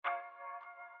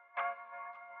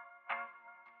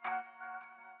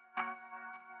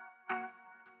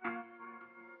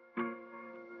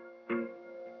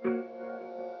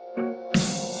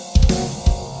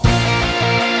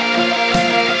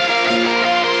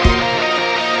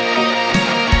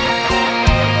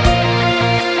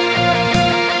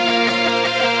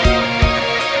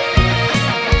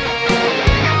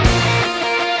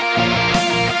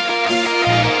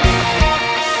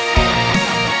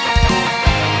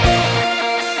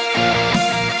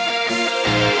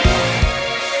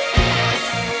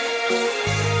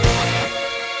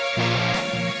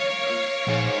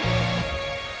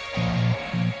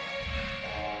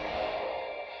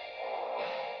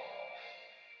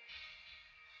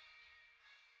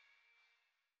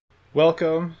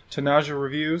Welcome to Nausea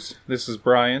Reviews. This is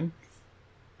Brian.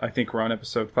 I think we're on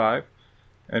episode 5.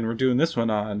 And we're doing this one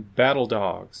on Battle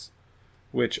Dogs,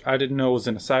 which I didn't know was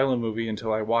an Asylum movie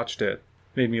until I watched it.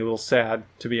 Made me a little sad,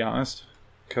 to be honest,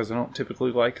 because I don't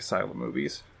typically like Asylum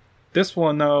movies. This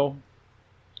one, though,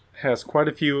 has quite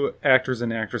a few actors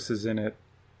and actresses in it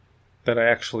that I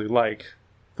actually like.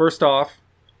 First off,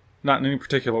 not in any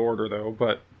particular order, though,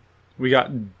 but we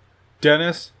got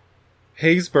Dennis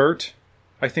Haysbert,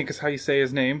 I think is how you say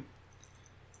his name.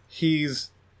 He's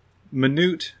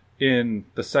Manute in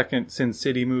the second Sin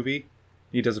City movie.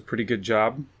 He does a pretty good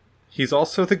job. He's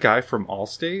also the guy from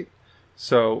Allstate,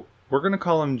 so we're going to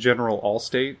call him General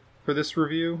Allstate for this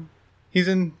review. He's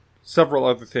in several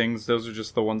other things. Those are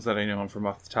just the ones that I know from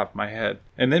off the top of my head.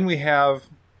 And then we have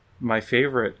my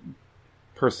favorite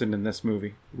person in this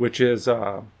movie, which is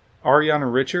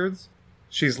Ariana Richards.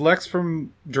 She's Lex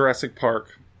from Jurassic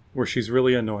Park, where she's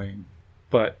really annoying.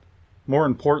 But more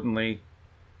importantly,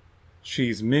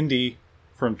 she's Mindy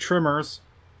from Tremors,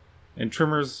 and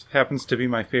Tremors happens to be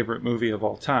my favorite movie of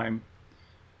all time.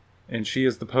 And she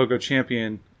is the Pogo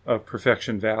champion of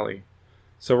Perfection Valley.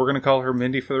 So we're going to call her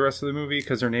Mindy for the rest of the movie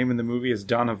because her name in the movie is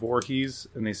Donna Voorhees,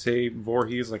 and they say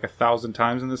Voorhees like 1,000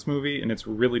 times in this movie, and it's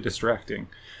really distracting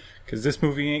because this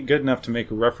movie ain't good enough to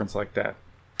make a reference like that.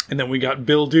 And then we got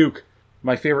Bill Duke,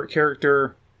 my favorite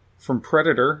character from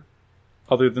Predator,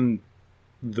 other than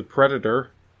the Predator.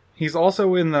 He's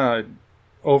also in the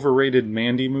overrated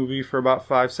Mandy movie for about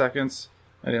 5 seconds.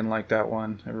 I didn't like that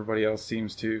one. Everybody else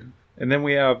seems to. And then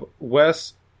we have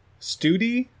Wes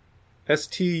Studi,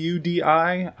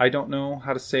 S-T-U-D-I. I don't know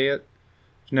how to say it.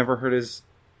 I've never heard his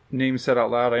name said out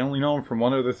loud. I only know him from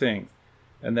one other thing,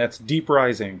 and that's Deep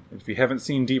Rising. If you haven't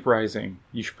seen Deep Rising,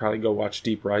 you should probably go watch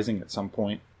Deep Rising at some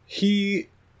point. He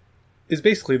is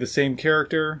basically the same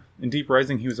character. In Deep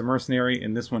Rising, he was a mercenary.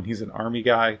 In this one, he's an army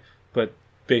guy, but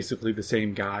basically the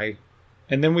same guy.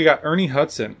 And then we got Ernie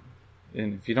Hudson.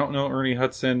 And if you don't know Ernie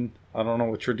Hudson, I don't know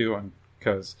what you're doing.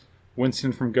 Because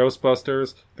Winston from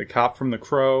Ghostbusters, the cop from The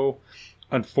Crow,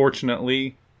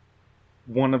 unfortunately,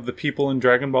 one of the people in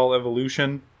Dragon Ball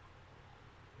Evolution,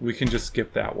 we can just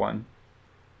skip that one.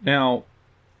 Now,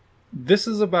 this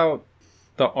is about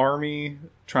the army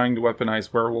trying to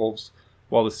weaponize werewolves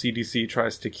while the CDC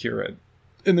tries to cure it.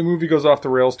 And the movie goes off the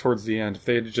rails towards the end. If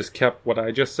they had just kept what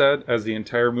I just said as the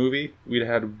entire movie, we'd have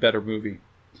had a better movie.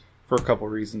 For a couple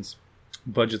reasons.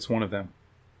 Budget's one of them.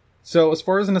 So, as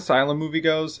far as an Asylum movie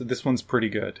goes, this one's pretty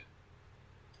good.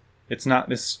 It's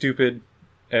not as stupid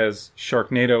as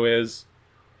Sharknado is.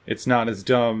 It's not as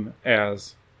dumb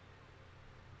as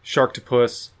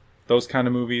Sharktopus. Those kind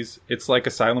of movies. It's like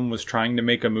Asylum was trying to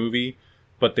make a movie,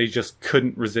 but they just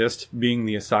couldn't resist being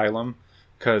the Asylum.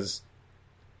 Because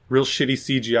real shitty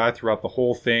CGI throughout the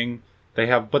whole thing.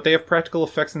 But they have practical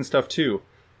effects and stuff too.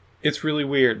 It's really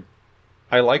weird.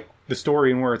 I like the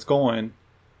story and where it's going,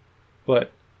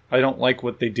 but I don't like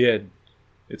what they did.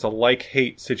 It's a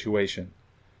like-hate situation.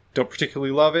 Don't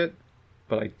particularly love it,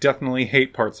 but I definitely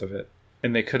hate parts of it.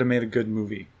 And they could have made a good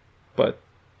movie, but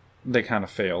they kind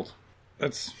of failed.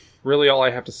 That's really all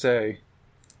I have to say.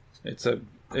 It's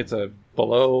a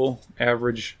below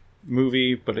average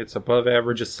movie, but it's above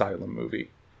average Asylum movie.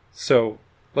 So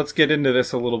let's get into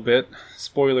this a little bit.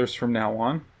 Spoilers from now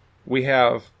on. We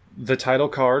have the title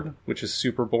card, which is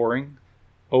super boring,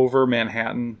 over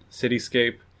Manhattan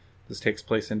cityscape. This takes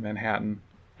place in Manhattan.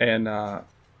 And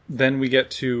then we get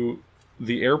to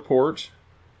the airport,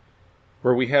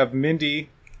 where we have Mindy,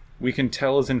 we can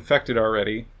tell is infected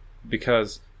already,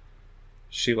 because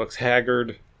she looks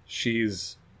haggard,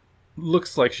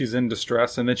 looks like she's in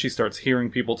distress, and then she starts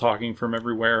hearing people talking from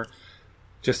everywhere,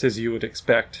 just as you would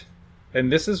expect.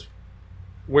 And this is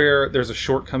where there's a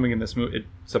shortcoming in this movie.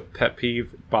 It's a pet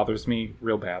peeve. It bothers me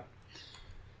real bad.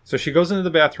 So she goes into the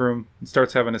bathroom and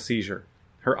starts having a seizure.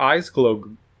 Her eyes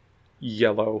glow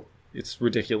yellow. It's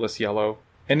ridiculous yellow.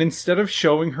 And instead of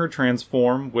showing her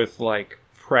transform with, like,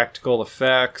 practical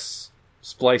effects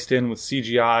spliced in with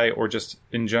CGI or just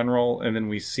in general, and then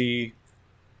we see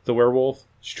the werewolf,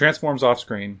 she transforms off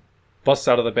screen, busts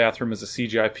out of the bathroom as a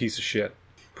CGI piece of shit.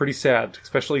 Pretty sad,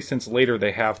 especially since later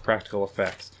they have practical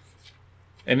effects.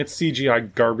 And it's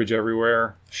CGI garbage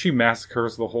everywhere. She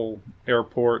massacres the whole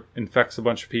airport, infects a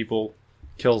bunch of people,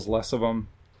 kills less of them.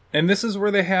 And this is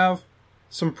where they have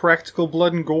some practical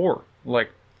blood and gore. Like,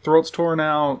 throats torn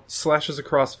out, slashes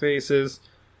across faces.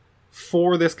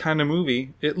 For this kind of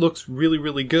movie, it looks really,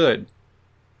 really good.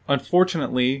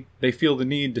 Unfortunately, they feel the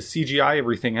need to CGI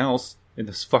everything else in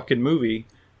this fucking movie,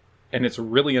 and it's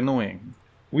really annoying.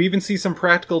 We even see some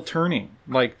practical turning,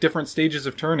 like different stages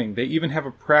of turning. They even have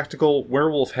a practical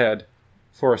werewolf head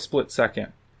for a split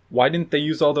second. Why didn't they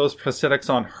use all those prosthetics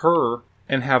on her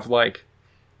and have like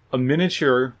a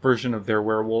miniature version of their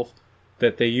werewolf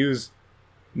that they use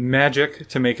magic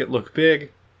to make it look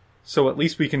big, so at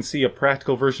least we can see a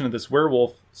practical version of this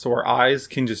werewolf, so our eyes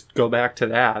can just go back to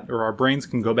that, or our brains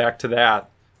can go back to that,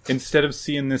 instead of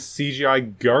seeing this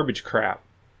CGI garbage crap.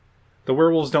 The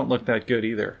werewolves don't look that good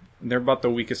either. They're about the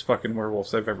weakest fucking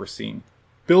werewolves I've ever seen.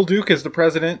 Bill Duke is the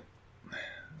president,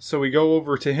 so we go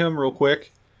over to him real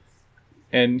quick,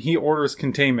 and he orders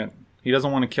containment. He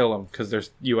doesn't want to kill them because they're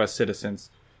U.S.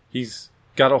 citizens. He's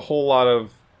got a whole lot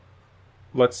of,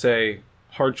 let's say,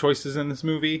 hard choices in this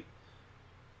movie.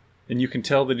 And you can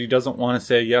tell that he doesn't want to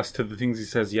say yes to the things he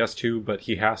says yes to, but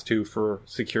he has to for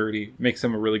security. Makes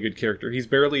him a really good character. He's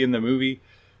barely in the movie,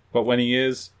 but when he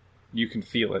is, you can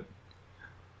feel it.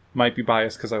 Might be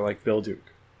biased because I like Bill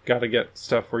Duke. Gotta get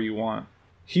stuff where you want.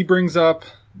 He brings up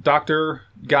Dr.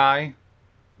 Guy,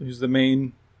 who's the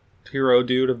main hero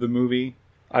dude of the movie.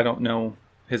 I don't know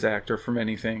his actor from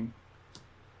anything.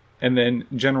 And then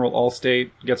General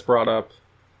Allstate gets brought up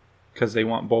because they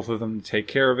want both of them to take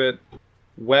care of it.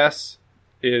 Wes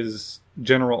is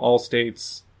General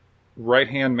Allstate's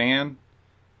right-hand man,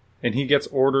 and he gets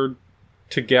ordered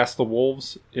to gas the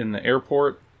wolves in the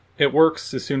airport. It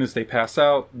works. As soon as they pass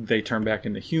out, they turn back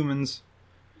into humans.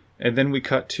 And then we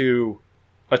cut to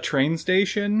a train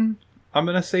station. I'm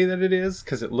going to say that it is,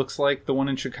 because it looks like the one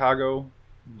in Chicago,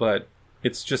 but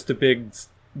it's just a big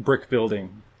brick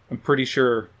building. I'm pretty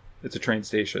sure it's a train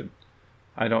station.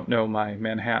 I don't know my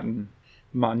Manhattan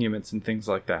monuments and things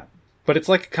like that. But it's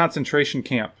like a concentration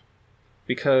camp,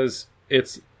 because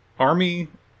it's Army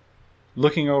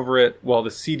looking over it while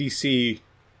the CDC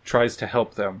tries to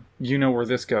help them. You know where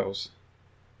this goes.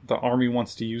 The Army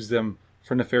wants to use them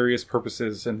for nefarious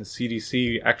purposes, and the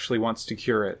CDC actually wants to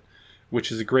cure it,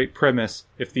 which is a great premise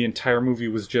if the entire movie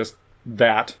was just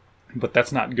that, but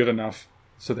that's not good enough,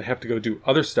 so they have to go do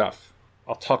other stuff.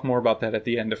 I'll talk more about that at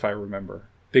the end if I remember.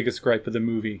 Biggest gripe of the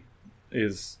movie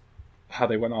is how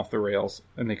they went off the rails,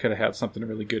 and they could have had something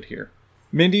really good here.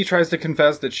 Mindy tries to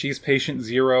confess that she's patient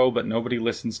zero, but nobody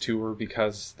listens to her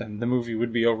because then the movie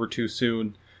would be over too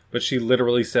soon. But she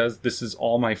literally says, "This is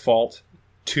all my fault,"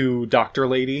 to Dr.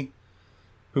 Lady,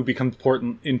 who becomes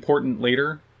important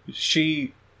later.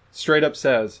 She straight up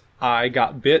says, "I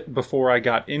got bit before I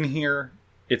got in here.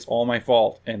 It's all my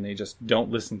fault." And they just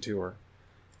don't listen to her.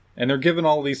 And they're giving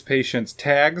all these patients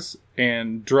tags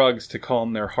and drugs to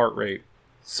calm their heart rate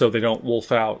so they don't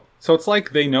wolf out. So it's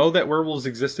like they know that werewolves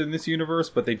exist in this universe,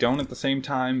 but they don't at the same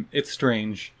time. It's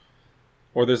strange.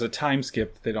 Or there's a time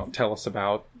skip that they don't tell us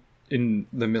about in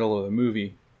the middle of the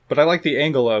movie. But I like the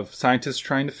angle of scientists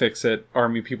trying to fix it,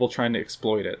 Army people trying to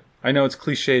exploit it. I know it's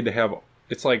cliched to have,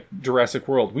 it's like Jurassic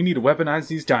World. We need to weaponize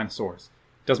these dinosaurs.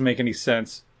 Doesn't make any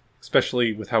sense,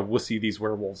 especially with how wussy these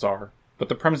werewolves are. But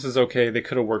the premise is okay. They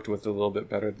could have worked with it a little bit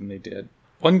better than they did.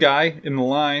 One guy in the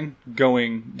line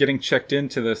getting checked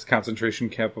into this concentration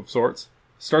camp of sorts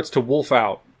starts to wolf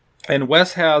out. And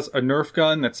Wes has a Nerf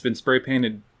gun that's been spray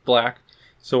painted black.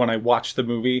 So when I watch the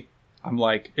movie, I'm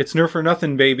like, it's Nerf or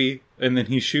nothing, baby. And then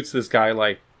he shoots this guy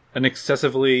like an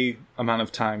excessively amount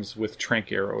of times with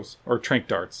tranq arrows or tranq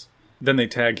darts. Then they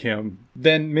tag him.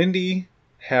 Then Mindy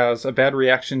has a bad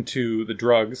reaction to the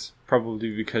drugs,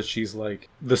 probably because she's like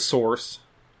the source.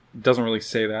 Doesn't really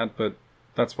say that, but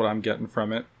that's what I'm getting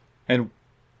from it. And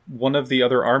one of the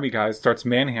other Army guys starts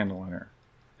manhandling her.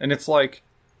 And it's like,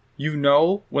 you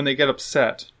know when they get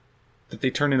upset that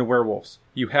they turn into werewolves.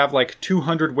 You have like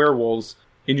 200 werewolves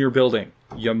in your building.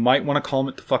 You might want to calm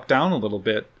it the fuck down a little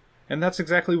bit. And that's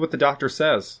exactly what the doctor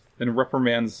says and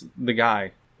reprimands the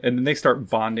guy. And then they start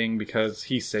bonding because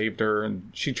he saved her,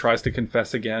 and she tries to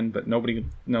confess again, but nobody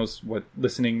knows what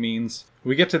listening means.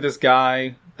 We get to this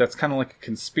guy that's kind of like a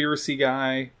conspiracy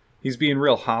guy. He's being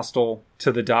real hostile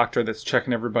to the doctor that's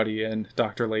checking everybody in,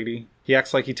 Dr. Lady. He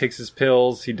acts like he takes his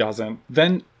pills. He doesn't.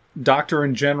 Then Dr.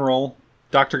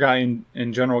 Guy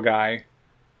and General Guy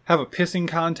have a pissing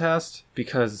contest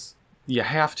because you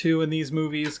have to in these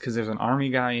movies because there's an Army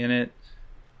guy in it.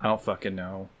 I don't fucking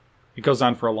know. It goes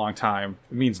on for a long time.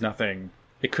 It means nothing.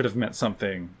 It could have meant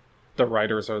something. The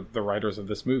writers are the writers of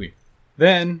this movie.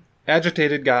 Then,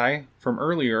 agitated guy from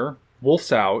earlier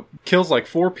wolfs out, kills like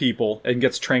 4 people, and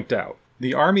gets tranked out.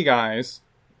 The Army guys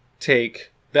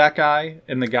take that guy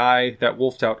and the guy that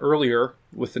wolfed out earlier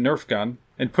with the Nerf gun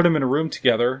and put them in a room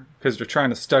together because they're trying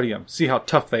to study them, see how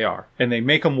tough they are. And they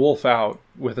make them wolf out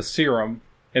with a serum,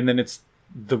 and then it's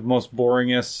the most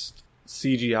boringest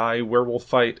CGI werewolf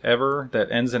fight ever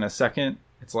that ends in a second.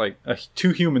 It's like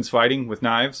 2 humans fighting with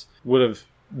knives would have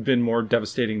been more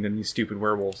devastating than these stupid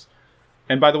werewolves.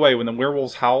 And by the way, when the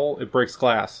werewolves howl, it breaks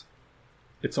glass.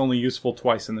 it's only useful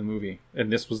twice in the movie,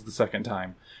 and this was the second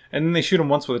time. And then they shoot him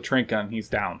once with a tranq gun, he's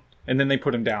down. And then they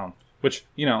put him down, which,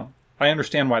 I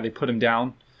understand why they put him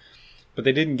down, but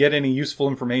they didn't get any useful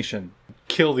information.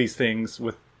 Kill these things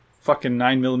with fucking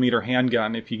 9mm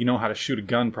handgun if you know how to shoot a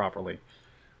gun properly.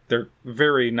 They're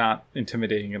very not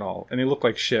intimidating at all, and they look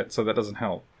like shit, so that doesn't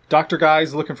help. Dr.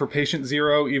 Guy's looking for Patient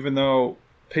Zero, even though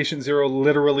Patient Zero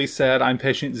literally said, "I'm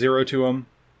Patient Zero" to him,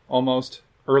 almost,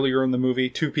 earlier in the movie.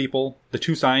 Two people, the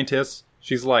two scientists.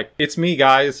 She's like, "It's me,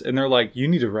 guys," and they're like, "You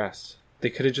need to rest." They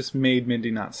could have just made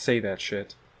Mindy not say that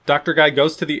shit. Dr. Guy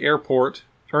goes to the airport.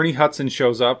 Ernie Hudson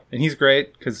shows up, and he's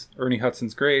great, because Ernie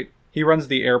Hudson's great. He runs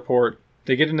the airport.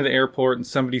 They get into the airport, and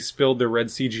somebody spilled their red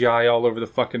CGI all over the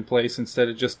fucking place instead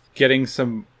of just getting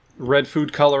some red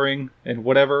food coloring and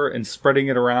whatever and spreading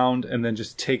it around and then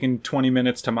just taking 20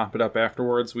 minutes to mop it up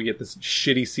afterwards. We get this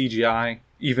shitty CGI.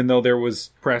 Even though there was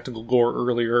practical gore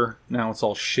earlier, now it's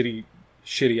all shitty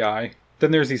eye. Then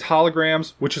there's these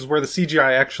holograms, which is where the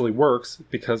CGI actually works,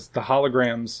 because the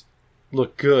holograms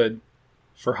look good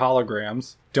for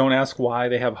holograms. Don't ask why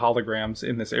they have holograms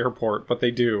in this airport, but they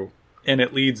do. And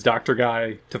it leads Dr.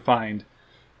 Guy to find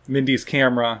Mindy's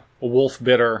camera, a wolf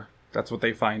bit her. That's what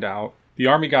they find out. The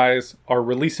army guys are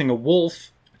releasing a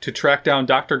wolf to track down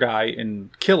Dr. Guy and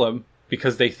kill him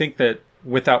because they think that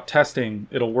without testing,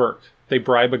 it'll work. They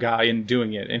bribe a guy in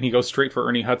doing it, and he goes straight for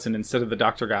Ernie Hudson instead of the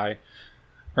Dr. Guy.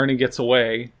 Ernie gets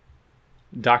away.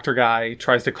 Dr. Guy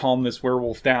tries to calm this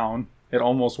werewolf down. It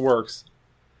almost works.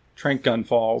 Tranq gun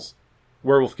falls.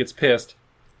 Werewolf gets pissed.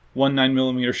 1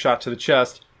 9mm shot to the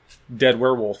chest. Dead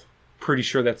werewolf. Pretty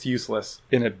sure that's useless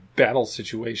in a battle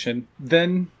situation.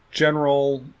 Then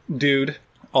General Dude,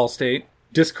 Allstate,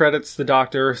 discredits the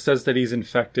doctor, says that he's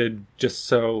infected just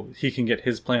so he can get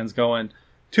his plans going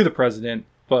to the president,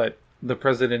 but the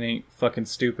president ain't fucking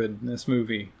stupid in this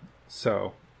movie,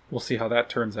 so we'll see how that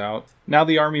turns out. Now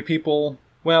the army people,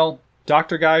 well,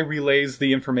 Dr. Guy relays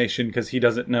the information because he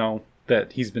doesn't know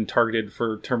that he's been targeted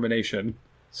for termination.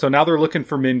 So now they're looking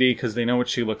for Mindy because they know what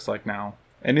she looks like now.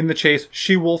 And in the chase,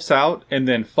 she wolfs out and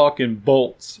then fucking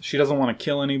bolts. She doesn't want to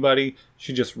kill anybody.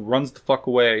 She just runs the fuck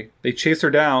away. They chase her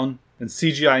down and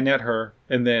CGI net her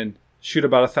and then shoot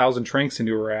about 1,000 tranks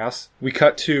into her ass. We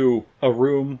cut to a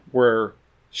room where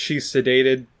she's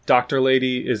sedated. Dr.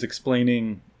 Lady is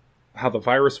explaining how the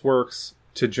virus works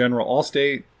to General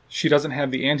Allstate. She doesn't have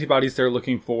the antibodies they're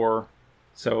looking for,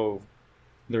 so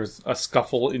there's a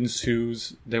scuffle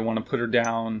ensues. They want to put her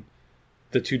down.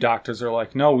 The two doctors are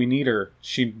like, "No, we need her.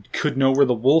 She could know where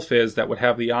the wolf is that would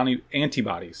have the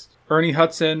antibodies." Ernie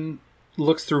Hudson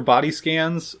looks through body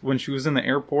scans when she was in the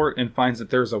airport and finds that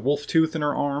there's a wolf tooth in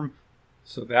her arm,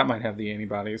 so that might have the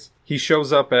antibodies. He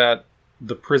shows up at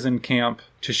the prison camp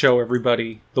to show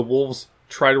everybody. The wolves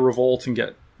try to revolt and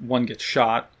one gets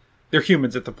shot. They're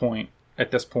humans at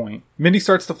this point. Mindy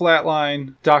starts to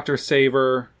flatline. Doctors save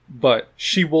her, but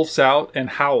she wolfs out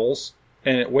and howls,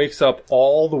 and it wakes up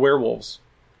all the werewolves.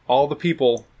 All the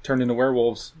people turn into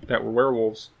werewolves that were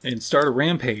werewolves and start a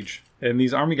rampage. And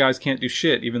these army guys can't do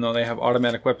shit, even though they have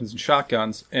automatic weapons and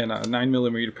shotguns, and a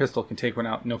 9mm pistol can take one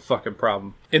out, no fucking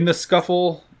problem. In the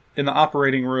scuffle, in the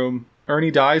operating room,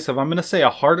 Ernie dies of, I'm going to say, a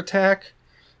heart attack,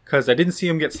 because I didn't see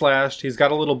him get slashed. He's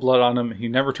got a little blood on him. He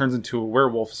never turns into a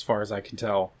werewolf, as far as I can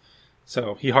tell.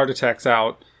 So he heart attacks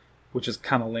out, which is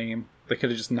kind of lame. They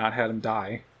could have just not had him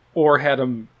die. Or had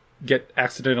him get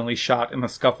accidentally shot in the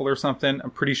scuffle or something. I'm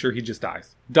pretty sure he just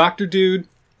dies. Dr. Dude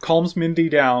calms Mindy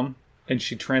down, and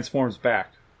she transforms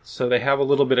back. So they have a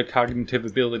little bit of cognitive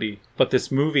ability. But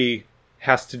this movie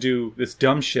has to do this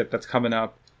dumb shit that's coming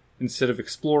up instead of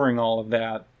exploring all of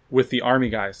that with the army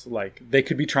guys. Like, they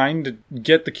could be trying to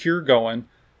get the cure going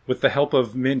with the help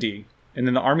of Mindy, and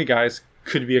then the army guys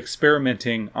could be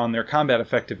experimenting on their combat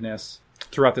effectiveness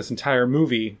throughout this entire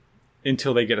movie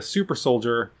until they get a super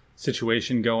soldier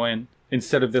situation going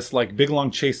instead of this like big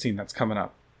long chase scene that's coming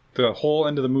up. The whole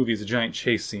end of the movie is a giant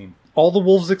chase scene. All the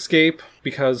wolves escape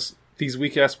because these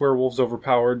weak ass werewolves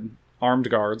overpowered armed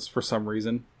guards for some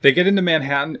reason. They get into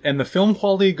Manhattan, and the film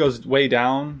quality goes way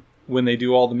down when they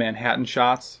do all the Manhattan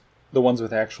shots, the ones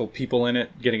with actual people in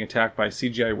it getting attacked by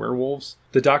CGI werewolves.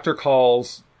 The doctor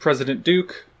calls President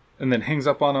Duke and then hangs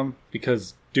up on him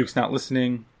because Duke's not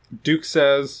listening. Duke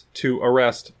says to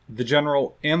arrest the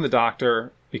general and the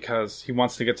doctor because he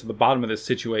wants to get to the bottom of this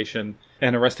situation,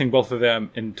 and arresting both of them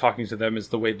and talking to them is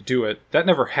the way to do it. That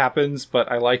never happens,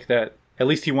 but I like that at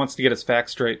least he wants to get his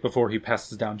facts straight before he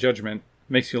passes down judgment.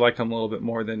 Makes you like him a little bit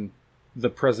more than the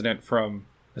president from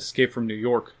Escape from New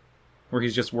York, where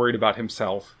he's just worried about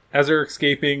himself. As they're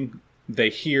escaping, they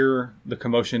hear the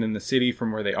commotion in the city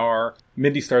from where they are.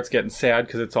 Mindy starts getting sad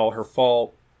because it's all her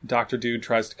fault. Dr. Dude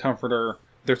tries to comfort her.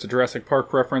 There's a Jurassic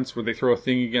Park reference where they throw a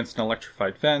thing against an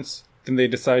electrified fence. Then they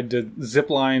decide to zip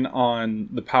line on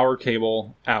the power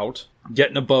cable out,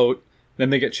 get in a boat. Then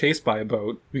they get chased by a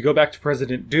boat. We go back to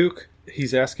President Duke.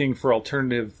 He's asking for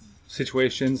alternative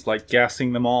situations like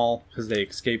gassing them all because they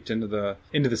escaped into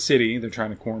the city. They're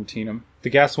trying to quarantine them. The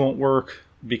gas won't work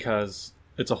because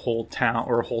it's a whole town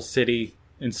or a whole city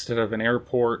instead of an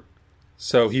airport.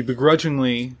 So he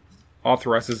begrudgingly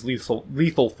authorizes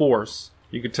lethal force.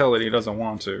 You could tell that he doesn't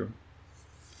want to.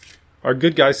 Our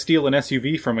good guys steal an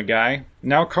SUV from a guy.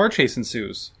 Now a car chase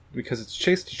ensues because it's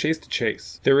chase to chase to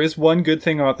chase. There is one good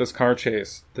thing about this car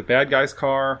chase. The bad guy's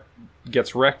car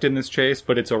gets wrecked in this chase,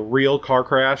 but it's a real car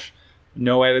crash.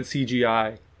 No added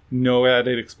CGI. No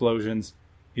added explosions.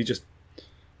 He just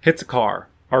hits a car.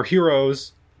 Our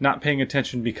heroes, not paying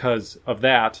attention because of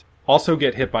that, also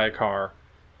get hit by a car,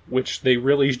 which they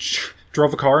really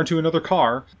drove a car into another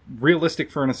car.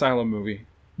 Realistic for an asylum movie.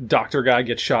 Doctor guy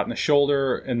gets shot in the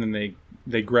shoulder, and then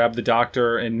they grab the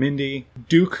doctor and Mindy.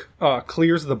 Duke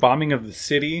clears the bombing of the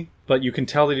city, but you can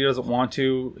tell that he doesn't want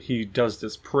to. He does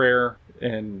this prayer,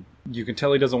 and you can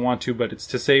tell he doesn't want to, but it's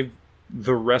to save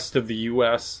the rest of the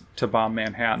U.S. to bomb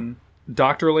Manhattan.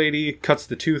 Doctor lady cuts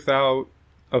the tooth out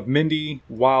of Mindy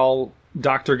while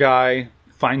Doctor guy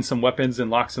finds some weapons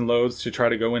and locks and loads to try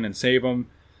to go in and save him.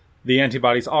 The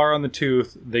antibodies are on the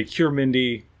tooth. They cure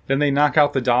Mindy. Then they knock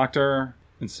out the doctor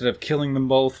instead of killing them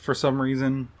both for some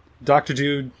reason. Dr.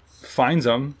 Dude finds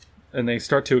them, and they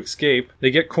start to escape.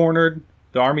 They get cornered.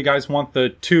 The army guys want the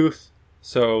tooth,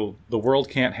 so the world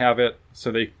can't have it,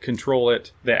 so they control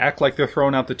it. They act like they're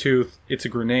throwing out the tooth. It's a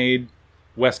grenade.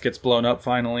 Wes gets blown up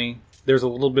finally. There's a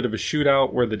little bit of a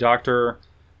shootout where the doctor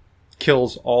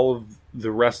kills all of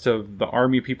the rest of the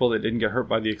army people that didn't get hurt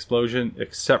by the explosion,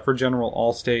 except for General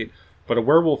Allstate. But a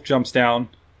werewolf jumps down,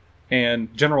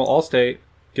 and General Allstate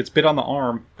gets bit on the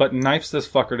arm, but knifes this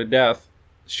fucker to death,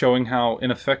 showing how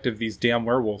ineffective these damn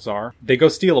werewolves are. They go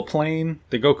steal a plane.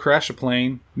 They go crash a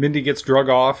plane. Mindy gets drug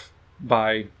off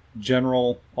by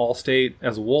General Allstate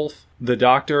as a wolf. The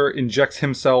doctor injects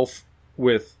himself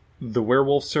with the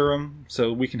werewolf serum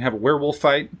so we can have a werewolf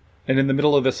fight. And in the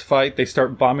middle of this fight, they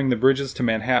start bombing the bridges to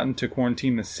Manhattan to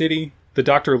quarantine the city. The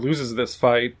doctor loses this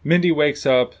fight. Mindy wakes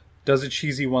up, does a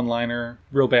cheesy one-liner,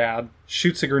 real bad,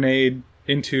 shoots a grenade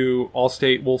into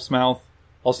Allstate Wolf's mouth.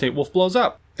 Allstate Wolf blows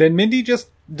up. Then Mindy just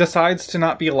decides to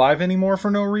not be alive anymore for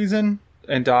no reason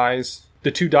and dies.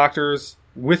 The two doctors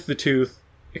with the tooth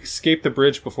escape the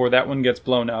bridge before that one gets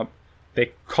blown up.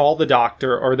 They call the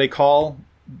doctor, or they call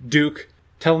Duke,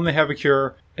 tell him they have a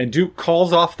cure, and Duke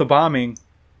calls off the bombing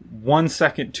 1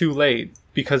 second too late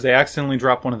because they accidentally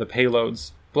drop one of the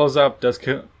payloads. Blows up, does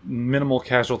minimal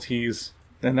casualties,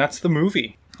 and that's the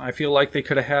movie. I feel like they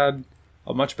could have had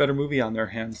a much better movie on their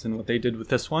hands than what they did with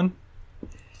this one.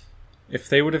 If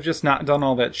they would have just not done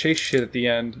all that chase shit at the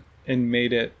end and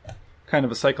made it kind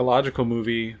of a psychological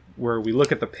movie where we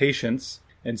look at the patients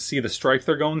and see the strife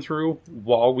they're going through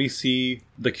while we see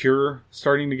the cure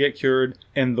starting to get cured.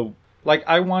 And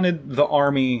I wanted the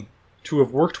army to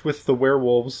have worked with the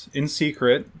werewolves in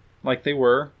secret, like they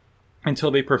were,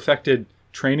 until they perfected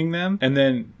training them. And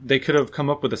then they could have come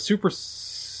up with a super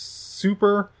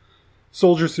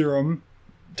soldier serum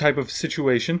type of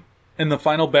situation. And the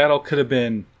final battle could have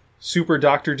been Super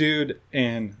Dr. Dude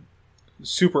and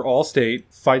Super Allstate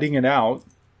fighting it out,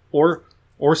 or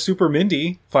Super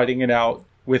Mindy fighting it out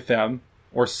with them,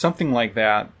 or something like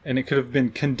that. And it could have been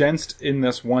condensed in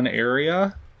this one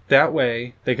area. That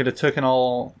way, they could have taken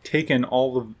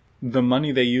all of the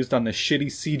money they used on the shitty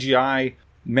CGI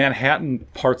Manhattan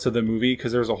parts of the movie,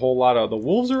 because there's a whole lot of the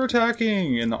wolves are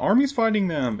attacking and the army's fighting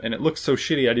them, and it looks so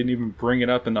shitty I didn't even bring it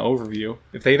up in the overview.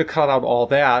 If they'd have cut out all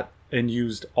that and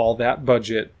used all that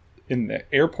budget in the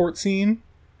airport scene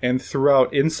and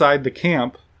throughout inside the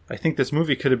camp, I think this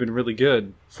movie could have been really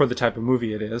good for the type of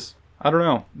movie it is. I don't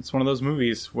know. It's one of those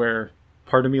movies where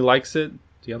part of me likes it,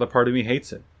 the other part of me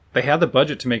hates it. They had the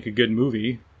budget to make a good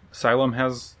movie. Asylum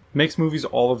makes movies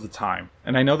all of the time.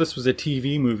 And I know this was a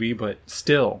TV movie, but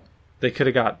still, they could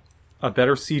have got a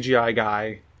better CGI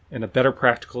guy and a better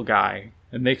practical guy,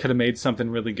 and they could have made something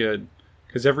really good.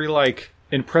 Because every,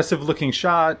 impressive looking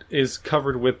shot is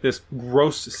covered with this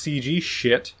gross CG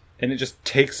shit, and it just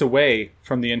takes away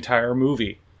from the entire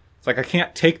movie. It's like, I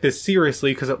can't take this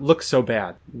seriously because it looks so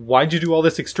bad. Why'd you do all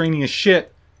this extraneous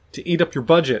shit to eat up your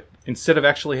budget instead of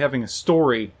actually having a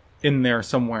story in there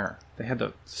somewhere? They had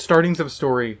the startings of a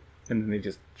story, and then they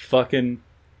just fucking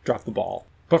dropped the ball.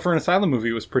 But for an Asylum movie,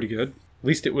 it was pretty good. At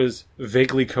least it was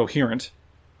vaguely coherent,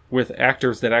 with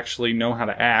actors that actually know how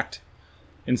to act,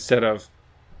 instead of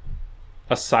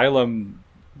Asylum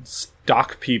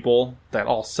stock people that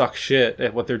all suck shit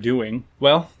at what they're doing.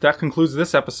 Well, that concludes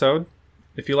this episode.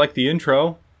 If you like the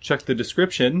intro, check the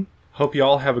description. Hope you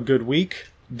all have a good week.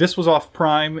 This was off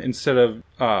Prime instead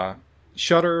of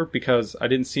Shudder because I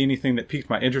didn't see anything that piqued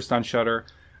my interest on Shudder.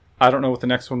 I don't know what the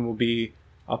next one will be.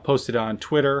 I'll post it on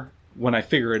Twitter when I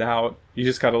figure it out. You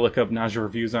just gotta look up Nausea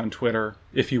Reviews on Twitter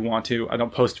if you want to. I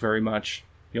don't post very much.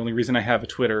 The only reason I have a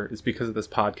Twitter is because of this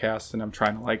podcast, and I'm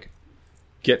trying to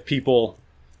get people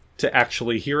to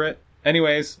actually hear it.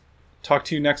 Anyways, talk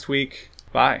to you next week.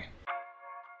 Bye.